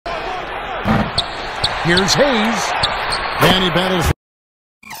Here's Hayes. And he battles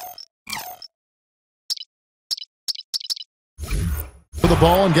for the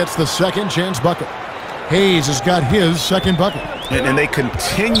ball and gets the second chance bucket. Hayes has got his second bucket. And they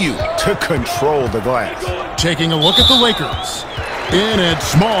continue to control the glass. Taking a look at the Lakers. In at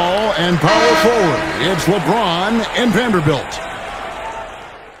small and power forward, it's LeBron and Vanderbilt.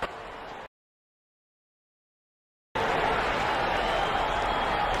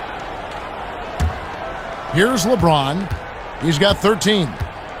 Here's LeBron. He's got 13.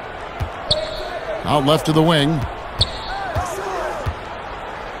 Out left to the wing.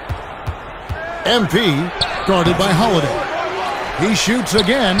 MP guarded by Holiday. He shoots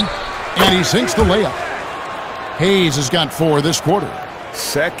again, and he sinks the layup. Hayes has got 4 this quarter.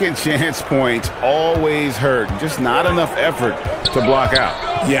 Second chance points always hurt. Just not enough effort to block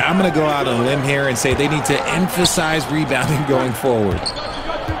out. Yeah, I'm going to go out on a limb here and say they need to emphasize rebounding going forward.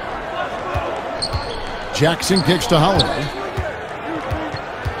 Jackson kicks to Holiday.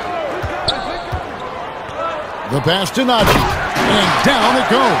 The pass to Najee. And down it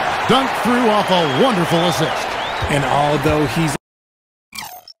goes. Dunked through off a wonderful assist. And although he's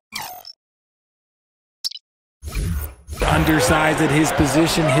undersized at his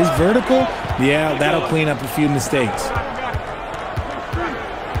position, his vertical, yeah, that'll clean up a few mistakes.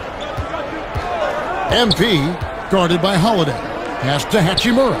 MP guarded by Holiday. Pass to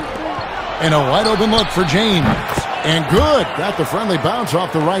Hachimura. And a wide open look for James. And good. Got the friendly bounce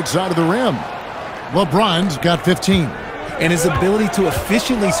off the right side of the rim. LeBron's got 15. And his ability to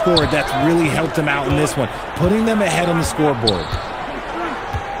efficiently score, that's really helped him out in this one, putting them ahead on the scoreboard.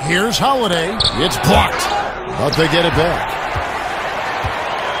 Here's Holiday. It's blocked, but they get it back.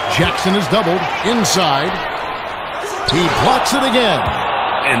 Jackson is doubled inside. He blocks it again.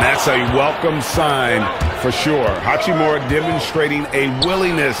 And that's a welcome sign for sure. Hachimura demonstrating a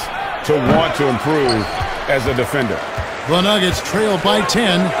willingness to want to improve as a defender. The Nuggets trail by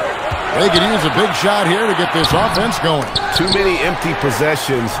 10. They could use a big shot here to get this offense going. Too many empty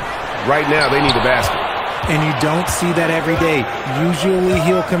possessions. Right now, they need a basket. And you don't see that every day. Usually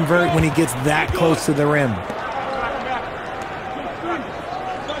he'll convert when he gets that close to the rim.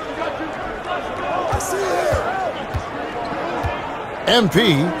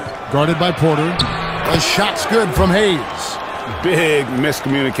 MP guarded by Porter. A shot's good from Hayes. Big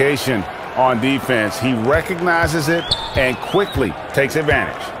miscommunication on defense. He recognizes it and quickly takes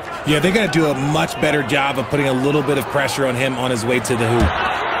advantage. Yeah, they're going to do a much better job of putting a little bit of pressure on him on his way to the hoop.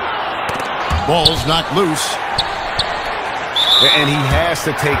 Ball's knocked loose. And he has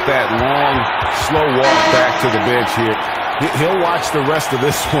to take that long, slow walk back to the bench here. He'll watch the rest of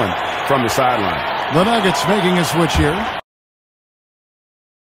this one from the sideline. The Nuggets making a switch here.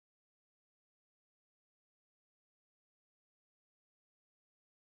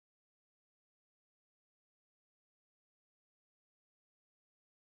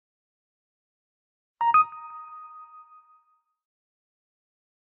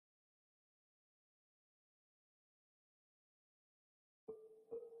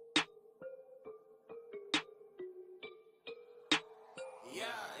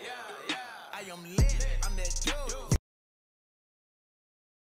 I am lit. I'm that dude.